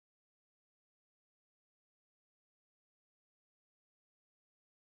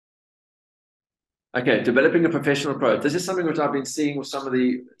Okay, developing a professional approach. This is something which I've been seeing with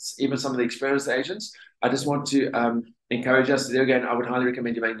even some of the experienced agents. I just want to encourage us. There again, I would highly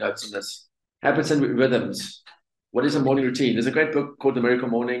recommend you make notes on this. Habits and rhythms. What is a morning routine? There's a great book called The Miracle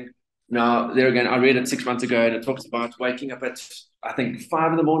Morning. Now, there again, I read it 6 months ago, and it talks about waking up at, I think,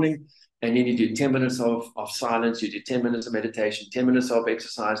 5 in the morning, and then you do 10 minutes of silence, you do 10 minutes of meditation, 10 minutes of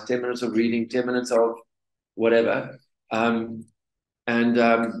exercise, 10 minutes of reading, 10 minutes of whatever. Um, and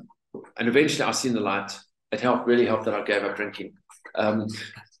and eventually I seen the light. It really helped that I gave up drinking. Sounds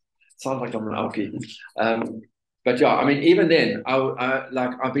like I'm an alkie. But yeah, I mean, even then,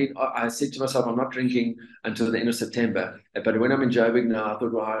 I said to myself, I'm not drinking until the end of September. But when I'm in Joburg now, I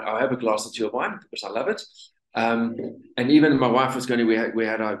thought, well, I'll have a glass or two of wine because I love it. And even my wife was going to,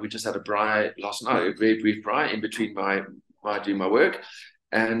 we just had a braai last night, a very brief braai in between my doing my work.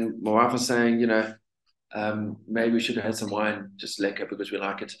 And my wife was saying, maybe we should have had some wine, just lekker, because we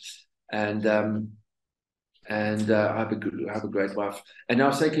like it. And I have a great wife. And I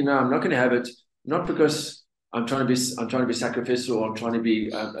was thinking, no, I'm not going to have it, not because I'm trying to be sacrificial, or I'm trying to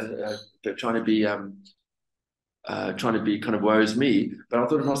be kind of woe is me. But I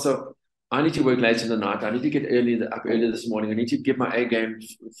thought to myself, I need to work late in the night. I need to get up early this morning. I need to give my A game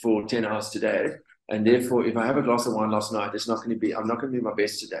for 10 hours today. And therefore, if I have a glass of wine last night, I'm not going to be my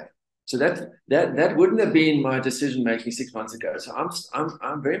best today. So that wouldn't have been my decision making 6 months ago. So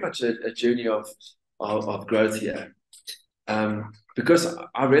I'm very much a journey of growth here, because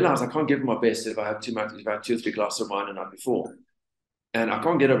I realize I can't give my best if I have too much, if I have 2 or 3 glasses of wine the night before, and I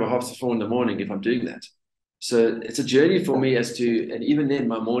can't get over 4:30 in the morning if I'm doing that. So it's a journey for me and even then,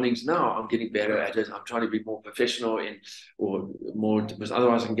 my mornings now, I'm getting better at it. I'm trying to be more professional or more, because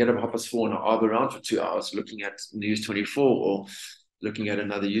otherwise I can get up 4:30 and I'll argue around for 2 hours looking at News 24 or looking at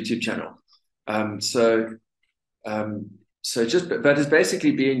another YouTube channel. But it's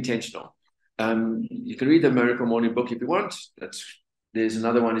basically be intentional. You can read the Miracle Morning book if you want. There's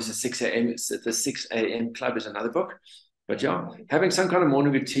another one. It's the 6 a.m. The 6 a.m. Club is another book. But yeah, having some kind of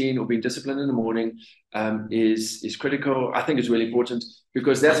morning routine or being disciplined in the morning is critical. I think it's really important,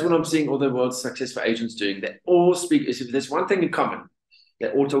 because that's what I'm seeing all the world's successful agents doing. They all speak. If there's one thing in common,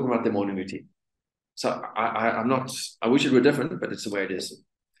 they're all talking about their morning routine. So I'm not. I wish it were different, but it's the way it is.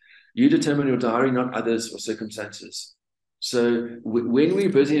 You determine your diary, not others or circumstances. So when we're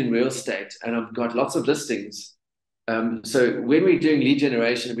busy in real estate, and I've got lots of listings, so when we're doing lead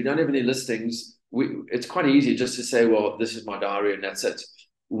generation, if we don't have any listings, it's quite easy just to say, well, this is my diary and that's it.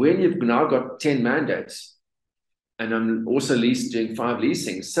 When you've now got 10 mandates, and I'm also doing 5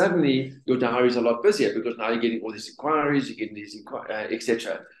 leasings, suddenly your diary is a lot busier, because now you're getting all these inquiries, you're getting these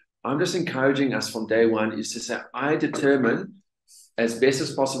etc. I'm just encouraging us from day one is to say, I determine as best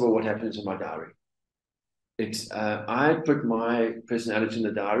as possible what happens in my diary. I put my personality in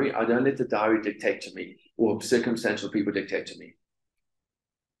the diary. I don't let the diary dictate to me, or circumstantial people dictate to me.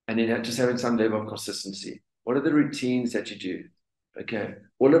 And then just having some level of consistency. What are the routines that you do? Okay.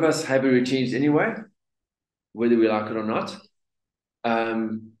 All of us have routines anyway, whether we like it or not. I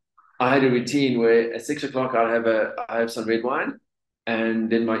had a routine where at 6 o'clock I have some red wine, and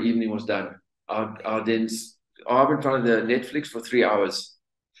then my evening was done. I'll been trying to Netflix for 3 hours,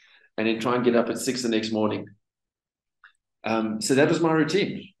 and then try and get up at 6 the next morning. So that was my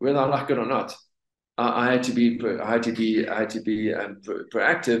routine, whether I like it or not. I had to be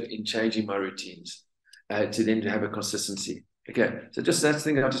proactive in changing my routines to then have a consistency. Okay, so that's the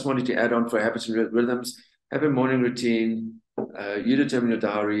thing I just wanted to add on for habits and rhythms. Have a morning routine. You determine your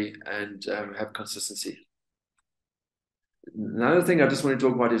diary, and have consistency. Another thing I just want to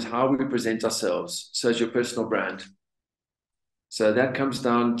talk about is how we present ourselves. So it's your personal brand. So that comes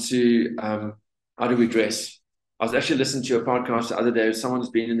down to how do we dress? I was actually listening to a podcast the other day. Someone's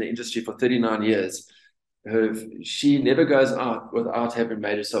been in the industry for 39 years. She never goes out without having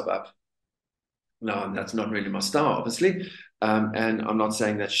made herself up. No, that's not really my style, obviously. And I'm not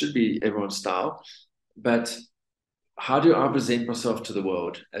saying that should be everyone's style. But how do I present myself to the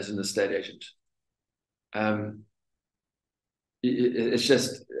world as an estate agent? It's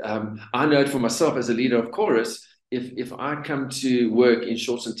just, I know it for myself as a leader of Chorus. If I come to work in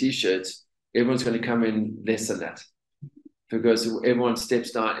shorts and t-shirts, everyone's going to come in less than that, because everyone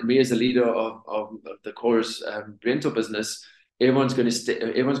steps down. Me as a leader of the Chorus rental business, everyone's going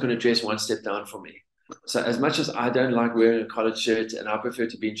to dress one step down from me. So as much as I don't like wearing a collared shirt and I prefer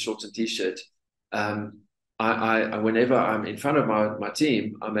to be in shorts and t-shirt, whenever I'm in front of my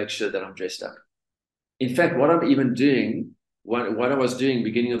team, I make sure that I'm dressed up. In fact, what I'm even doing, what I was doing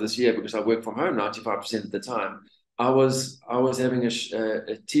beginning of this year, because I work from home 95% of the time, I was having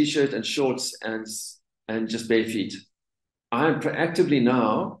a t-shirt and shorts and just bare feet. I'm proactively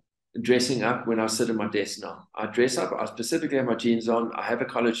now dressing up when I sit at my desk now. I dress up, I specifically have my jeans on, I have a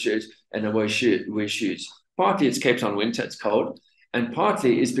collared shirt, and I wear shoes. Partly it's Cape Town winter, it's cold, and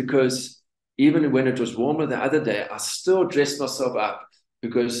partly is because even when it was warmer the other day, I still dressed myself up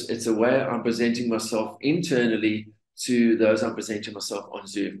because it's a way I'm presenting myself internally to those I'm presenting myself on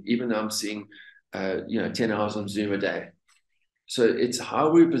Zoom, even though I'm seeing 10 hours on Zoom a day. So it's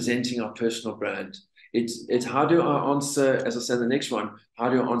how we're presenting our personal brand. It's how do I answer, as I said, the next one, how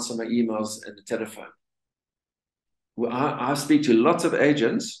do I answer my emails and the telephone? Well, I speak to lots of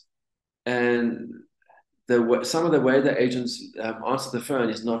agents, and some of the way the agents answer the phone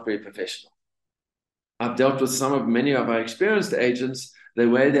is not very professional. I've dealt with many of our experienced agents. The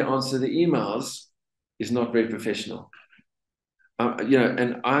way they answer the emails is not very professional.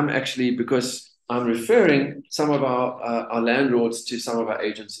 And I'm actually, because I'm referring some of our landlords to some of our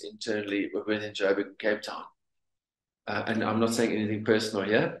agents internally within Joburg and Cape Town. And I'm not saying anything personal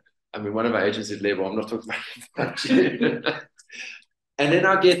here. I mean, one of our agents is Level. I'm not talking about you. And then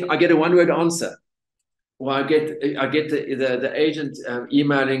I get a one-word answer. Well, I get the agent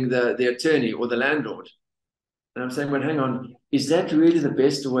emailing the attorney or the landlord. And I'm saying, well, hang on, is that really the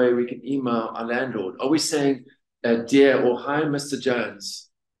best way we can email our landlord? Are we saying, dear or hi, Mr. Jones,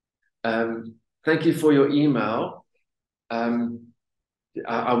 thank you for your email.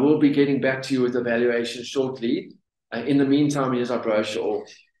 I will be getting back to you with the valuation shortly. In the meantime, here's our brochure.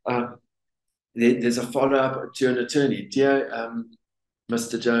 There's a follow-up to an attorney. Dear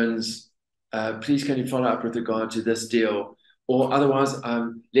Mr. Jones, please can you follow up with regard to this deal? Or otherwise,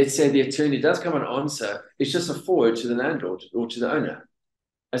 let's say the attorney does come and answer. It's just a forward to the landlord or to the owner,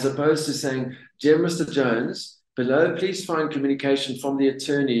 as opposed to saying, dear Mr. Jones, below, please find communication from the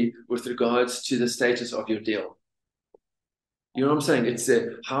attorney with regards to the status of your deal. You know what I'm saying? It's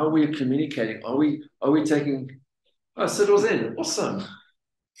how we're communicating. Are we taking? Oh, Sidl's in. Awesome.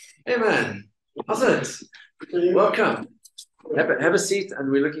 Hey man, how's it? Welcome. Have a seat,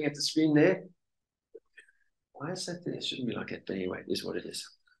 and we're looking at the screen there. Why is that there? It shouldn't be like that, but anyway, it is what it is.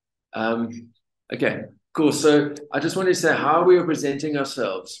 Okay, cool. So I just wanted to say how we are presenting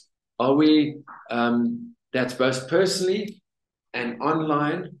ourselves. Are we, that's both personally and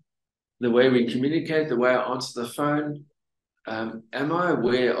online, the way we communicate, the way I answer the phone. Am I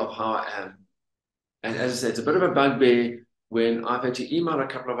aware of how I am? And as I said, it's a bit of a bugbear when I've had to email a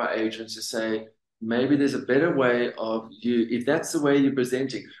couple of our agents to say, maybe there's a better way of you, if that's the way you're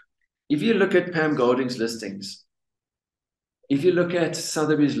presenting. If you look at Pam Golding's listings, if you look at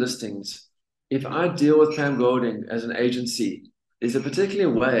Sotheby's listings, if I deal with Pam Golding as an agency, there's a particular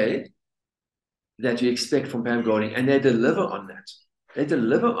way that you expect from Pam Golding, and they deliver on that. They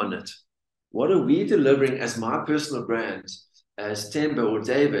deliver on it. What are we delivering as my personal brand, as Themba or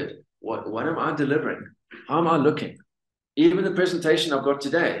David? What am I delivering? How am I looking? Even the presentation I've got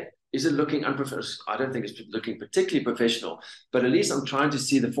today, is it looking unprofessional? I don't think it's looking particularly professional, but at least I'm trying to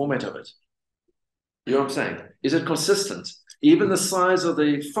see the format of it. You know what I'm saying? Is it consistent? Even the size of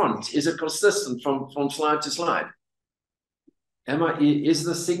the font, is it consistent from slide to slide? Is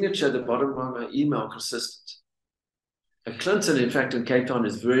the signature at the bottom of my email consistent? Clinton, in fact, in Cape Town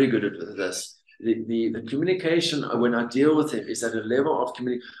is very good at this. The communication when I deal with him is at a level of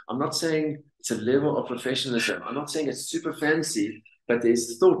communication. I'm not saying it's a level of professionalism. I'm not saying it's super fancy, but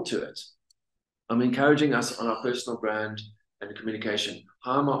there's thought to it. I'm encouraging us on our personal brand and communication.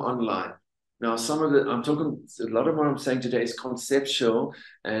 How am I online? Now, a lot of what I'm saying today is conceptual,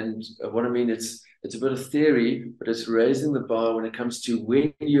 and what I mean, it's a bit of theory, but it's raising the bar when it comes to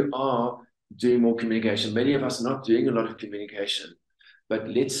when you are doing more communication. Many of us are not doing a lot of communication, but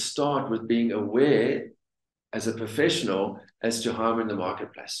let's start with being aware as a professional as to how I'm in the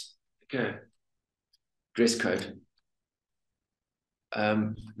marketplace. Okay. Dress code.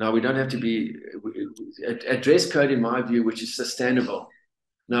 Now, we don't have to be a dress code, in my view, which is sustainable.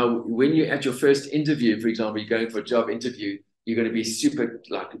 Now, when you're at your first interview, for example, you're going for a job interview, you're going to be super,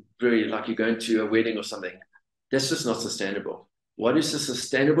 very like you're going to a wedding or something. That's just not sustainable. What is a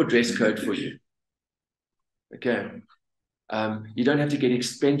sustainable dress code for you? Okay. You don't have to get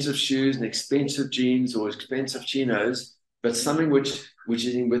expensive shoes and expensive jeans or expensive chinos, but something which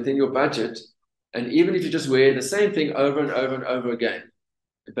is within your budget. And even if you just wear the same thing over and over and over again,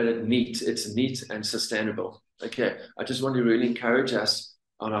 but it's neat and sustainable. Okay, I just want to really encourage us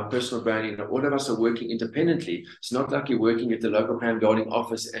on our personal branding. All of us are working independently. It's not like you're working at the local Pam Golding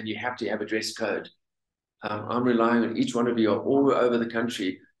office and you have to have a dress code. I'm relying on each one of you all over the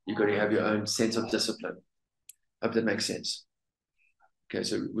country. You've got to have your own sense of discipline. Hope that makes sense. Okay,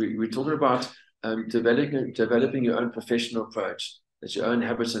 so we're talking about developing your own professional approach. It's your own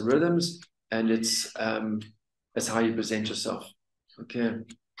habits and rhythms, and it's how you present yourself. Okay.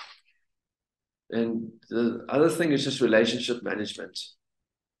 And the other thing is just relationship management.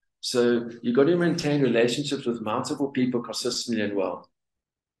 So you've got to maintain relationships with multiple people consistently and well.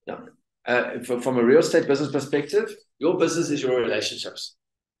 Now, from a real estate business perspective, your business is your relationships.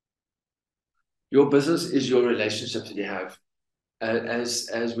 Your business is your relationships that you have.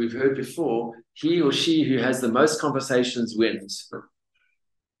 As we've heard before, he or she who has the most conversations wins.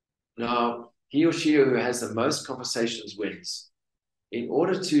 Now, he or she who has the most conversations wins. In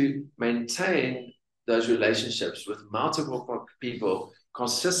order to maintain those relationships with multiple people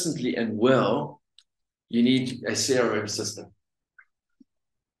consistently and well, you need a CRM system.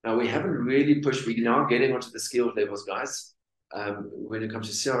 Now, we haven't really pushed, we're now getting onto the skill levels, guys, when it comes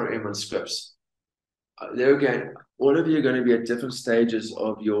to CRM and scripts. There again, all of you are going to be at different stages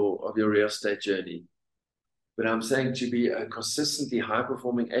of your real estate journey. But I'm saying to be a consistently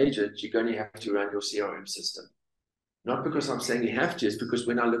high-performing agent, you're going to have to run your CRM system. Not because I'm saying you have to, it's because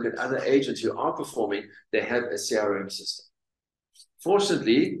when I look at other agents who are performing, they have a CRM system.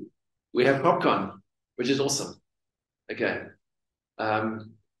 Fortunately, we have Propcon, which is awesome. Okay.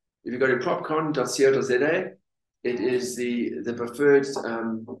 If you go to propcon.co.za, it is the preferred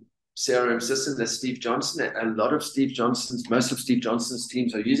CRM system that Steve Johnson, most of Steve Johnson's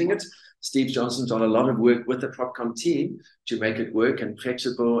teams are using it. Steve Johnson's done a lot of work with the Propcon team to make it work and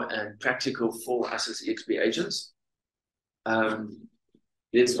flexible and practical for us as EXP agents.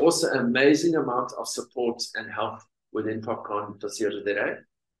 There's also an amazing amount of support and help within propcon.co.za.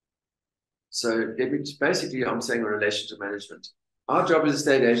 So basically, I'm saying relationship management. Our job as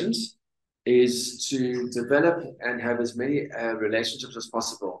estate agents is to develop and have as many relationships as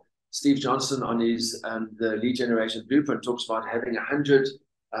possible. Steve Johnson on his the lead generation blueprint talks about having 100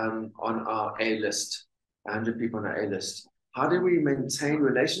 on our A list, 100 people on our A list. How do we maintain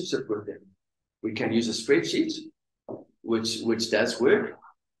relationship with them? We can use a spreadsheet, which does work.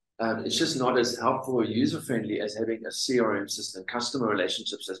 It's just not as helpful or user-friendly as having a CRM system, customer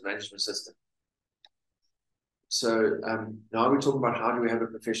relationships as management system. So now we're talking about how do we have a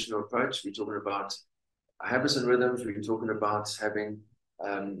professional approach. We're talking about habits and rhythms. We're talking about having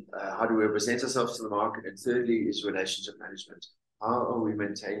how do we present ourselves to the market. And thirdly is relationship management. How are we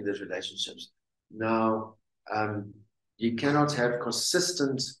maintaining those relationships? Now, you cannot have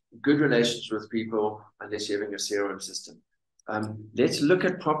consistent, good relations with people unless you're having a CRM system. Let's look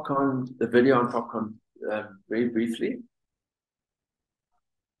at Propcon, the video on Propcon very briefly.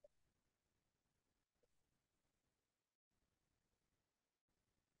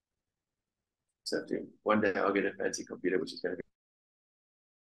 So one day I'll get a fancy computer, which is going to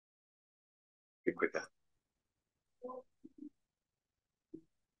be quicker.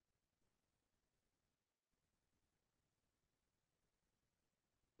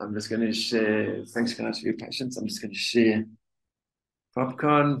 I'm just going to share, thanks guys for your patience. I'm just going to share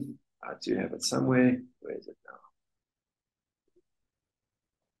Propcon. I do have it somewhere. Where is it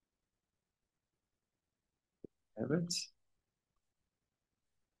now? Have it.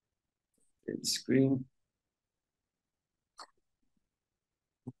 In screen.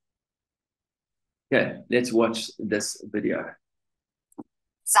 Okay, let's watch this video.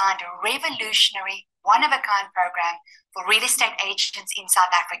 Designed a revolutionary, one-of-a-kind program for real estate agents in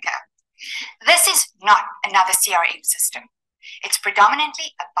South Africa. This is not another CRM system. It's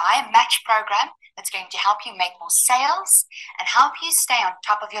predominantly a buy and match program that's going to help you make more sales and help you stay on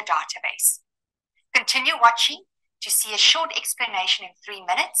top of your database. Continue watching to see a short explanation in 3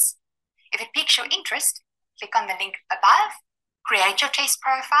 minutes. If it piques your interest, click on the link above, create your test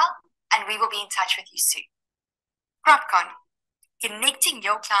profile, and we will be in touch with you soon. Propcon, connecting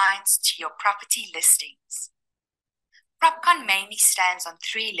your clients to your property listings. Propcon mainly stands on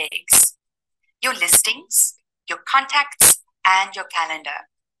 3 legs: your listings, your contacts, and your calendar.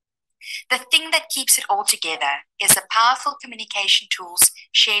 The thing that keeps it all together is the powerful communication tools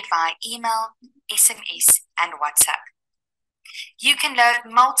shared via email, SMS, and WhatsApp. You can load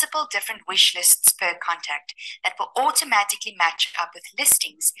multiple different wish lists per contact that will automatically match up with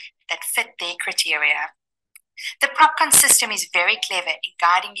listings that fit their criteria. The Propcon system is very clever in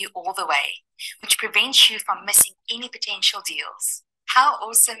guiding you all the way, which prevents you from missing any potential deals. How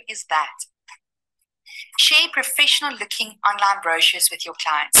awesome is that? Share professional-looking online brochures with your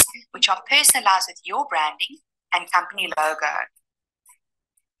clients, which are personalized with your branding and company logo.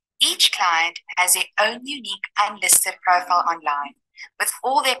 Each client has their own unique unlisted profile online with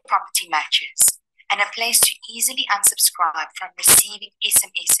all their property matches and a place to easily unsubscribe from receiving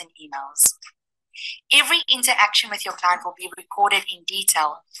SMS and emails. Every interaction with your client will be recorded in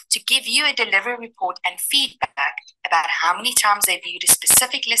detail to give you a delivery report and feedback about how many times they viewed a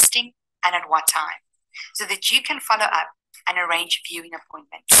specific listing and at what time, so that you can follow up and arrange viewing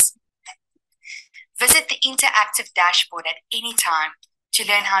appointments. Visit the interactive dashboard at any time to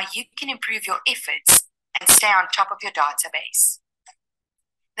learn how you can improve your efforts and stay on top of your database.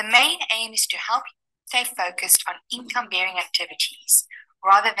 The main aim is to help you stay focused on income-bearing activities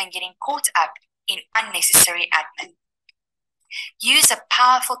rather than getting caught up in unnecessary admin. Use a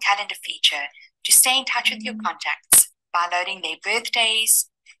powerful calendar feature to stay in touch with your contacts by loading their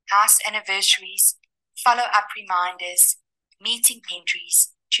birthdays, house anniversaries, follow-up reminders, meeting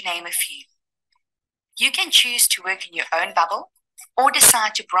entries, to name a few. You can choose to work in your own bubble or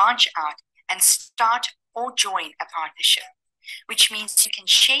decide to branch out and start or join a partnership, which means you can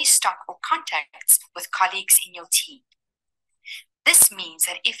share stock or contacts with colleagues in your team. This means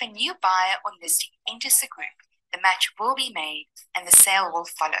that if a new buyer or listing enters the group, the match will be made and the sale will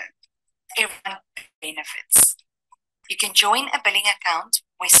follow. Everyone benefits. You can join a billing account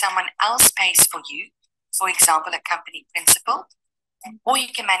where someone else pays for you, for example, a company principal, or you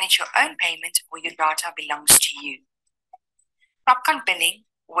can manage your own payment where your data belongs to you. Propcon Billing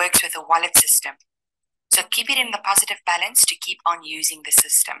works with a wallet system, so keep it in the positive balance to keep on using the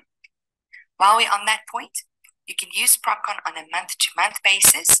system. While we're on that point, you can use Propcon on a month-to-month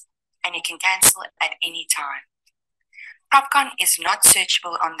basis, and you can cancel at any time. Propcon is not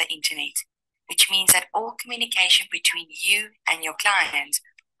searchable on the internet, which means that all communication between you and your client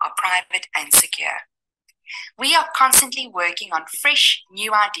are private and secure. We are constantly working on fresh,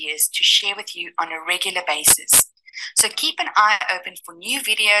 new ideas to share with you on a regular basis. So keep an eye open for new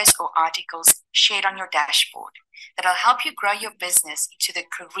videos or articles shared on your dashboard that'll help you grow your business into the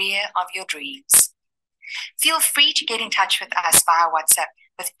career of your dreams. Feel free to get in touch with us via WhatsApp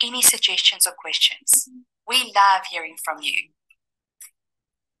with any suggestions or questions. We love hearing from you.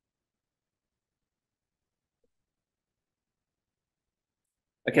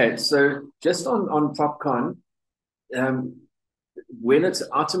 Okay, so just on Propcon, when it's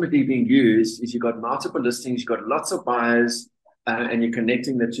ultimately being used, is you've got multiple listings, you've got lots of buyers, and you're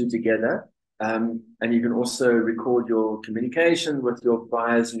connecting the two together. And you can also record your communication with your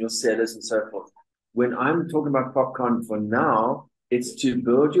buyers and your sellers and so forth. When I'm talking about Propcon for now, it's to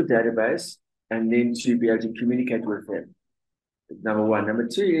build your database and then to be able to communicate with them. Number one. Number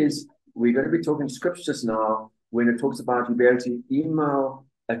two is we're going to be talking scripts just now when it talks about you be able to email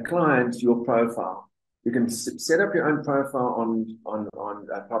a client your profile. You can set up your own profile on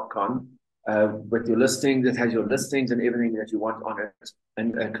Propcon with your listing that has your listings and everything that you want on it,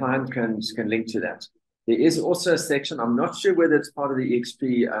 and a client can link to that. There is also a section, I'm not sure whether it's part of the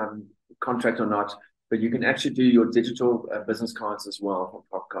EXP contract or not, but you can actually do your digital business cards as well from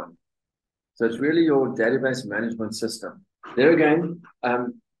Propcon. So it's really your database management system. There again,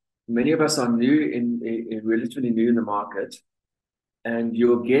 many of us are new we're literally new in the market, and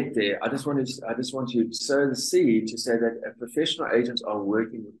you'll get there. I just want to sow the seed to say that professional agents are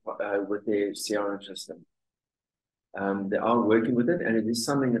working with their CRM system. They are working with it, and it is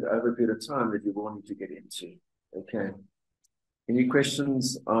something that over a period of time that you will need to get into. Okay. Any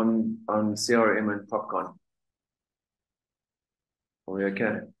questions on CRM and Propcon? Are we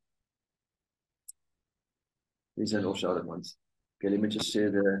okay? These are all Charlotte ones. Okay, let me just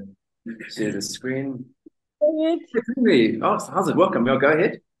share the screen. Oh, how's it? Welcome. Go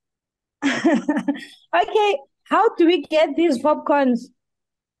ahead. Okay, how do we get these popcorns?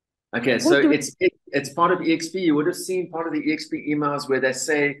 Okay, so it's part of EXP. You would have seen part of the EXP emails where they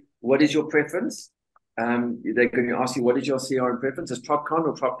say, what is your preference? They're going to ask you, what is your CRM preference? Is Propcon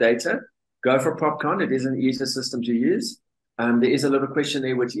or PropData? Go for Propcon. It is an easier system to use. There is a little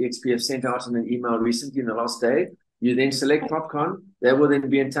questionnaire which EXP have sent out in an email recently in the last day. You then select Propcon. They will then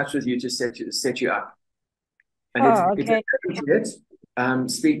be in touch with you to set you up. And okay.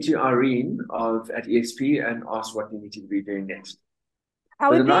 Speak to Irene at EXP and ask what you need to be doing next.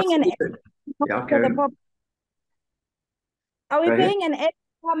 Are we paying an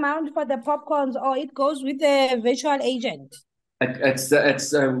extra amount for the popcorns, or it goes with a virtual agent? The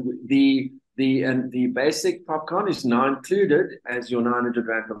basic Propcon is now included as your 900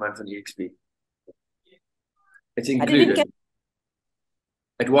 Rand per month on EXP. It's included.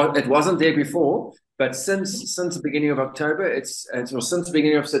 It wasn't there before, but since the beginning of October, since the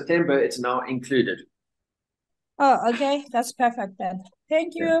beginning of September, it's now included. Oh, okay, that's perfect then.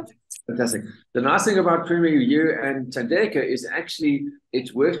 Thank you. Yeah, fantastic. The nice thing about Premier You and Thandeka is actually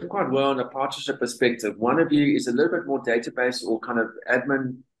it works quite well in a partnership perspective. One of you is a little bit more database or kind of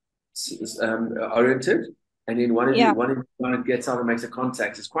admin oriented, and then one of you gets out and makes a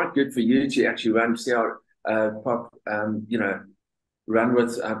contact. It's quite good for you to actually run run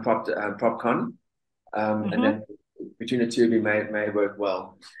with Propcon, and then between the two of you may work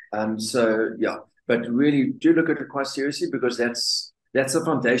well. So yeah, but really do look at it quite seriously, because That's the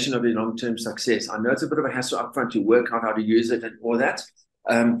foundation of your long-term success. I know it's a bit of a hassle upfront to work out how to use it and all that,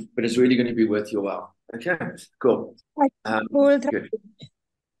 but it's really going to be worth your while. Okay, cool. Good.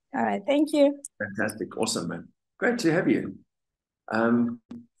 All right, thank you. Fantastic, awesome, man. Great to have you. Okay,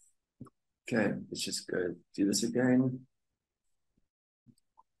 let's just go do this again.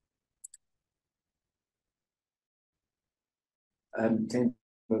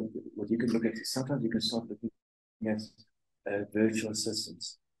 What you can look at, sometimes you can start looking at virtual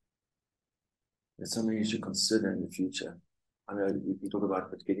assistants. That's something you should consider in the future. I know we talk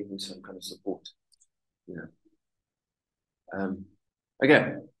about, but getting you some kind of support.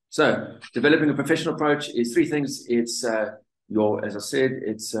 Okay, so developing a professional approach is three things. It's as I said,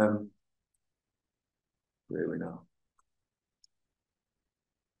 it's where are we now?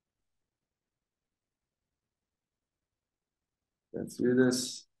 Go through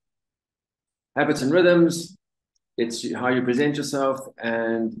this. Habits and rhythms. It's how you present yourself,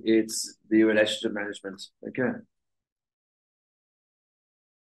 and it's the relationship management. Okay.